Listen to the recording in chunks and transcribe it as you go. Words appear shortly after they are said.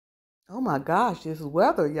Oh my gosh, this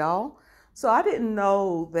weather, y'all. So I didn't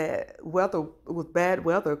know that weather was bad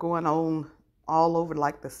weather going on all over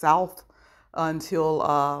like the South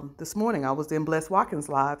until this morning. I was in Bless Watkins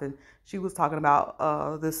live, and she was talking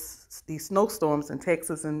about these snowstorms in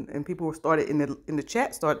Texas, and people were started in the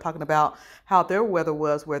chat started talking about how their weather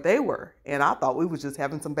was where they were, and I thought we was just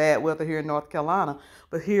having some bad weather here in North Carolina.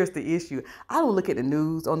 But here's the issue: I don't look at the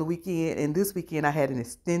news on the weekend, and this weekend I had an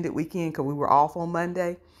extended weekend because we were off on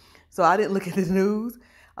Monday. So I didn't look at the news,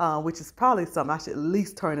 which is probably something I should at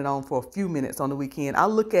least turn it on for a few minutes on the weekend. I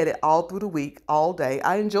look at it all through the week, all day.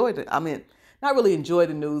 I enjoyed it. I mean, not really enjoy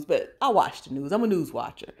the news, but I watch the news. I'm a news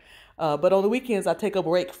watcher. But on the weekends, I take a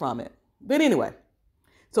break from it. But anyway,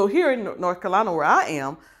 so here in North Carolina where I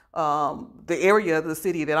am, the area of the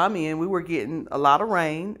city that I'm in, we were getting a lot of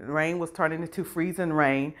rain. Rain was turning into freezing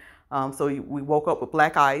rain. So we woke up with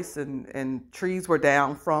black ice, and trees were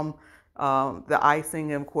down from the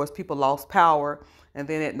icing, and of course people lost power. And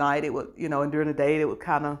then at night it would, and during the day it would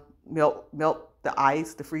kind of melt the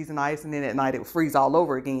ice, the freezing ice, and then at night it would freeze all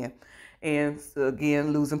over again, and so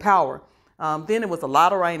again losing power. Then it was a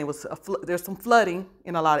lot of rain. It was there's some flooding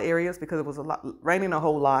in a lot of areas because it was raining a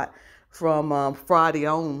whole lot from Friday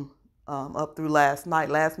on up through last night.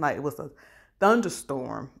 Last night it was a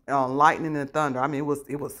thunderstorm, lightning and thunder. I mean,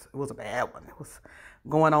 it was a bad one. It was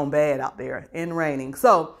going on bad out there and raining.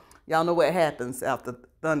 So y'all know what happens after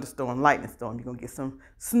thunderstorm, lightning storm. You're going to get some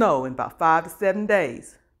snow in about 5 to 7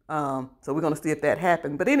 days. So we're going to see if that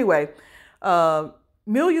happens. But anyway,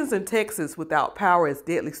 millions in Texas without power as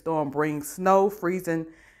deadly storm brings snow, freezing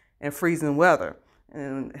weather.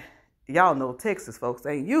 And y'all know Texas folks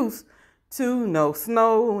ain't used to no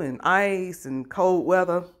snow and ice and cold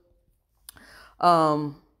weather.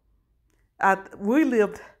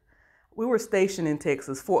 We were stationed in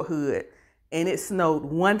Texas, Fort Hood, and it snowed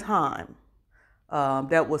one time.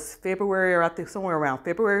 That was February, I think somewhere around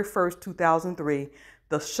February 1st, 2003.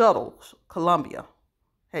 The shuttle, Columbia,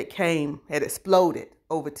 had exploded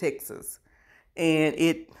over Texas, and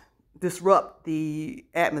it disrupted the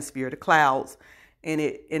atmosphere, the clouds, and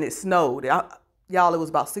it snowed. Y'all, it was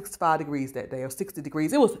about 65 degrees that day, or 60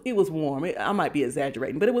 degrees. It was warm. I might be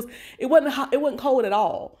exaggerating, but it wasn't hot, it wasn't cold at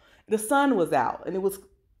all. The sun was out, and it was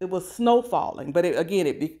snow falling. But it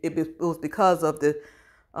was because of the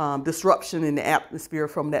disruption in the atmosphere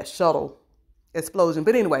from that shuttle explosion.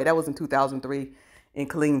 But anyway, that was in 2003 in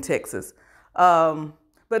Killeen, Texas.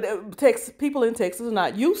 But people in Texas are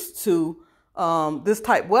not used to this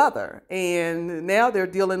type weather, and now they're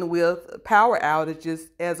dealing with power outages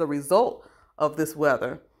as a result of this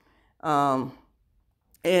weather. And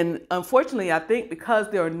unfortunately, I think because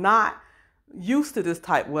they're not used to this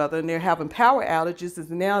type of weather and they're having power outages,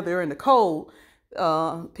 and now they're in the cold,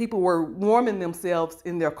 people were warming themselves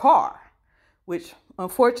in their car, which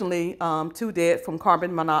unfortunately, 2 dead from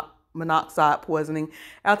carbon monoxide poisoning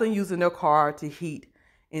after using their car to heat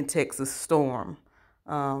in Texas storm.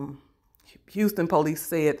 Houston police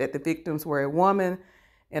said that the victims were a woman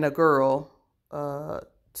and a girl.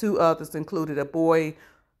 2 others, included a boy,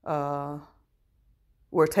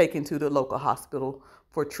 were taken to the local hospital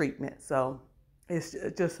for treatment. So it's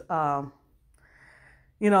just,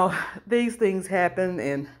 these things happen,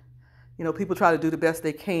 and, people try to do the best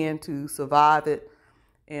they can to survive it.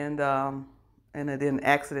 And then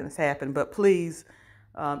accidents happen. But please,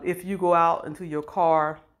 if you go out into your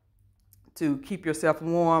car to keep yourself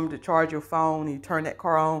warm, to charge your phone, you turn that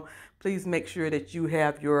car on, please make sure that you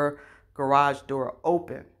have your garage door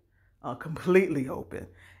open, completely open.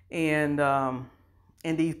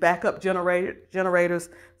 And these backup generators,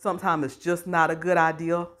 sometimes it's just not a good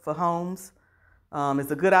idea for homes.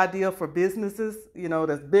 It's a good idea for businesses,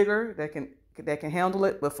 that's bigger, that can handle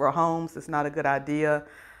it. But for homes, it's not a good idea.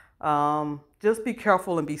 Just be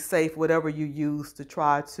careful and be safe, whatever you use to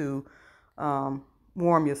try to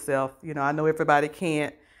warm yourself. I know everybody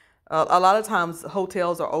can't. A lot of times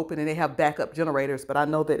hotels are open and they have backup generators, but I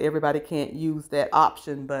know that everybody can't use that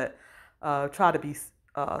option. But try to be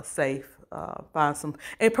safe, find some,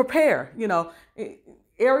 and prepare.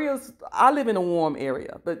 Areas, I live in a warm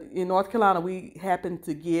area, but in North Carolina, we can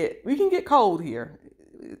get cold here.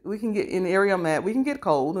 We can get, in the area I'm at, we can get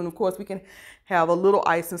cold. And of course we can have a little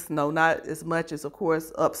ice and snow, not as much as, of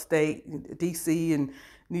course, upstate, DC and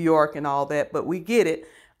New York and all that, but we get it.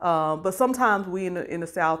 But sometimes we in the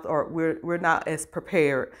South, we're not as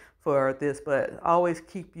prepared for this, but always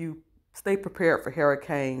stay prepared for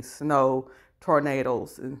hurricanes, snow,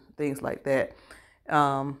 tornadoes, and things like that.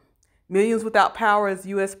 Millions without power as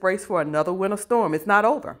U.S. brace for another winter storm. It's not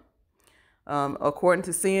over. According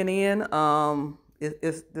to CNN,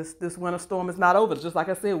 this winter storm is not over. Just like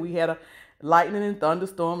I said, we had lightning and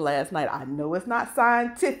thunderstorm last night. I know it's not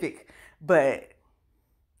scientific, but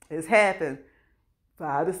it's happened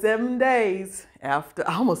 5 to 7 days after,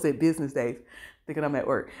 I almost said business days, thinking I'm at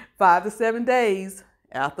work. 5 to 7 days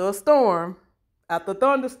after a storm, after a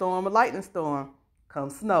thunderstorm, a lightning storm,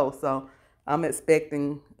 comes snow. So I'm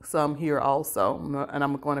expecting some here also, and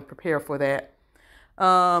I'm going to prepare for that.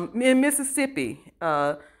 In Mississippi,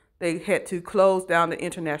 they had to close down the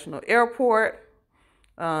international airport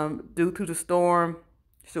due to the storm.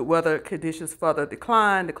 Should weather conditions further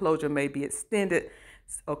decline, the closure may be extended,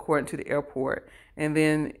 according to the airport. And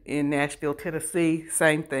then in Nashville, Tennessee,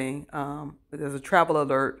 same thing. There's a travel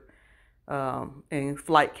alert and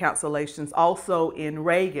flight cancellations. Also in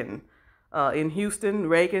Reagan, in Houston,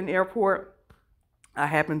 Reagan Airport, I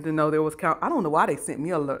happen to know there was I don't know why they sent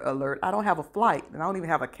me an alert. I don't have a flight, and I don't even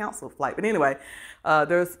have a canceled flight. But anyway,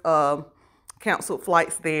 there's canceled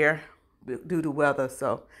flights there due to weather.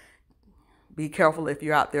 So be careful if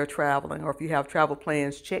you're out there traveling, or if you have travel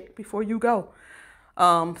plans, check before you go.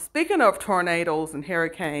 Speaking of tornadoes and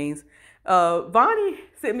hurricanes, Vonnie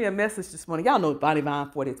sent me a message this morning. Y'all know Vonnie Vine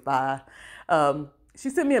 45. She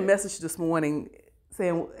sent me a message this morning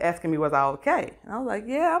asking me was I okay. And I was like,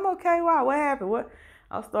 yeah, I'm okay. Why? What happened?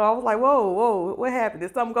 I was like, whoa, what happened?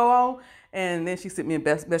 Did something go on? And then she sent me a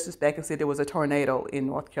message back and said there was a tornado in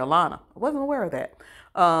North Carolina. I wasn't aware of that.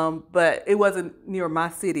 But it wasn't near my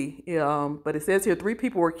city. But it says here 3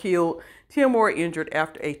 people were killed, 10 more injured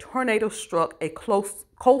after a tornado struck a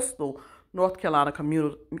coastal North Carolina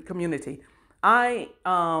community. I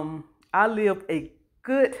live a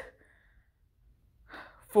good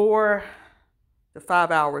 4 to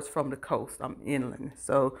 5 hours from the coast. I'm inland,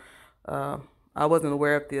 so I wasn't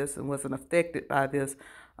aware of this and wasn't affected by this.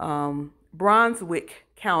 Brunswick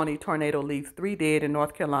County tornado leaves 3 dead in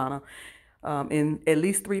North Carolina. And at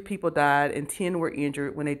least 3 people died and 10 were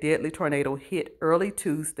injured when a deadly tornado hit early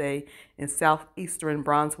Tuesday in southeastern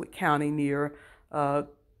Brunswick County near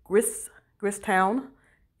Grisstown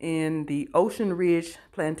in the Ocean Ridge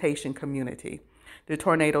Plantation community. The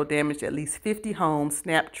tornado damaged at least 50 homes,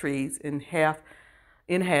 snapped trees in half,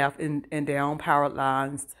 and down power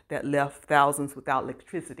lines that left thousands without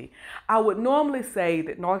electricity. I would normally say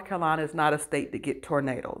that North Carolina is not a state to get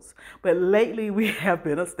tornadoes, but lately we have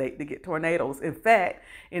been a state to get tornadoes. In fact,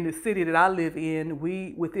 in the city that I live in,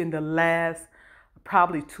 within the last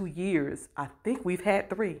probably 2 years, I think we've had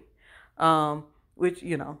 3, which,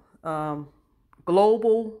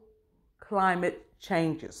 global climate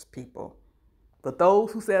changes, people. For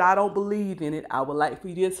those who said I don't believe in it, I would like for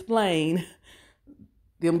you to explain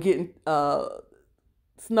them getting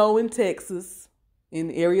snow in Texas,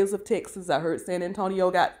 in areas of Texas. I heard San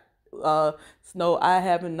Antonio got snow. I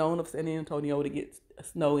haven't known of San Antonio to get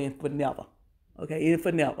snow in for never. Okay, in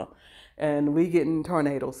for never. And we getting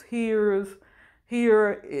tornadoes. Here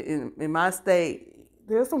in my state,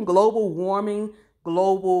 there's some global warming,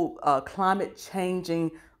 global climate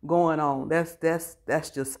changing going on. That's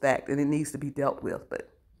just fact, and it needs to be dealt with. But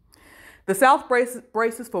the South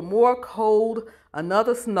braces for more cold,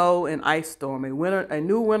 another snow and ice storm. A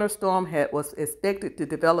new winter storm was expected to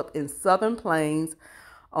develop in southern plains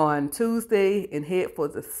on Tuesday and head for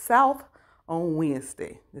the south on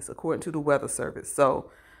Wednesday. This according to the Weather Service.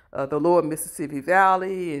 So the lower Mississippi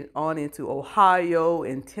Valley and on into Ohio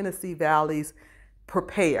and Tennessee valleys,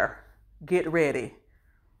 prepare, get ready.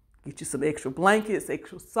 Get you some extra blankets,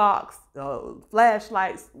 extra socks,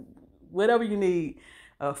 flashlights, whatever you need.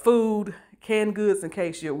 Food, canned goods in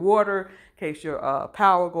case your water, in case your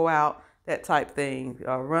power go out, that type thing.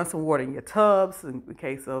 Run some water in your tubs in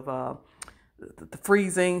case of the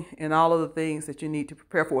freezing and all of the things that you need to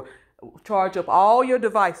prepare for. Charge up all your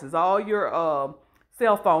devices, all your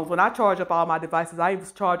cell phones. When I charge up all my devices, I even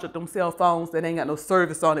charge up them cell phones that ain't got no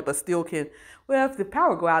service on it, but still can. Well, if the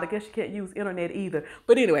power go out, I guess you can't use internet either.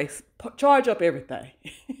 But anyway, charge up everything.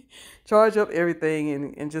 Charge up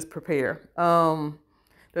everything and just prepare.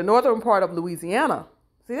 The northern part of Louisiana,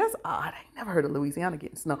 see, that's odd. I never heard of Louisiana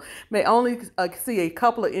getting snow. May only see a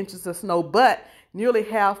couple of inches of snow, but nearly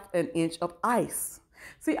half an inch of ice.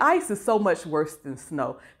 See, ice is so much worse than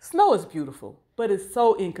snow. Snow is beautiful, but it's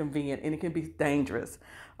so inconvenient and it can be dangerous.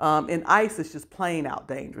 And ice is just plain out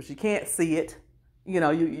dangerous. You can't see it, and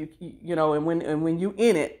when you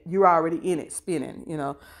in it, you're already in it, spinning,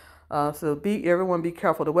 So everyone be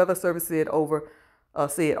careful. The Weather Service said over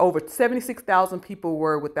 76,000 people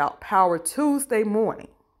were without power Tuesday morning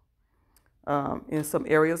in some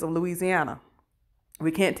areas of Louisiana.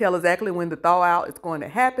 We can't tell exactly when the thaw out is going to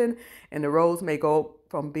happen, and the roads may go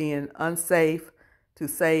from being unsafe to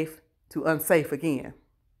safe to unsafe again.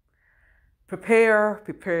 Prepare.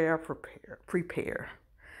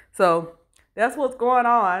 So that's what's going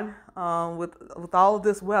on with all of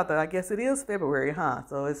this weather. I guess it is February, huh?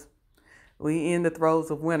 So we in the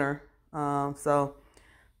throes of winter. So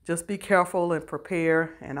just be careful and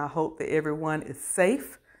prepare. And I hope that everyone is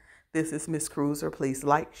safe. This is Miss Cruiser. Please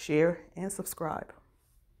like, share, and subscribe.